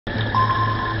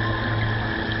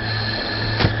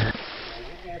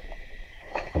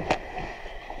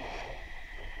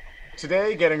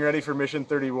Today, getting ready for Mission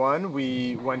 31,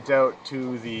 we went out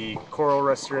to the Coral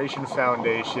Restoration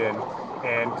Foundation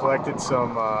and collected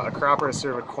some Aquarius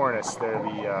cervicornis. They're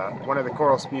one of the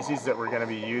coral species that we're going to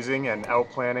be using and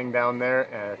outplanting down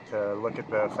there to look at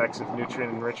the effects of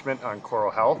nutrient enrichment on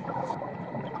coral health.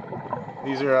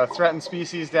 These are threatened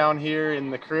species down here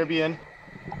in the Caribbean.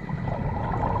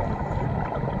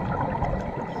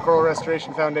 Coral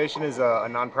Restoration Foundation is a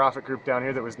non-profit group down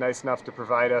here that was nice enough to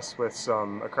provide us with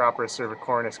some Aquarius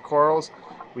cervicornis corals.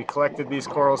 We collected these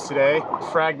corals today,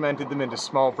 fragmented them into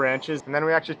small branches, and then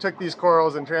we actually took these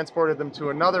corals and transported them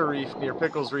to another reef near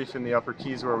Pickles Reef in the Upper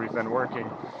Keys where we've been working.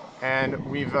 And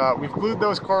we've glued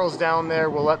those corals down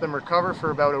there. We'll let them recover for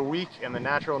about a week in the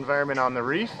natural environment on the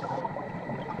reef.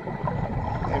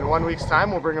 In 1 week's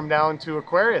time, we'll bring them down to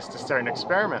Aquarius to start an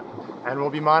experiment. And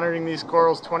we'll be monitoring these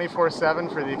corals 24/7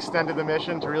 for the extent of the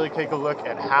mission to really take a look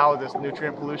at how this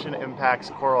nutrient pollution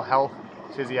impacts coral health,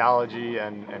 physiology,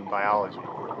 and biology.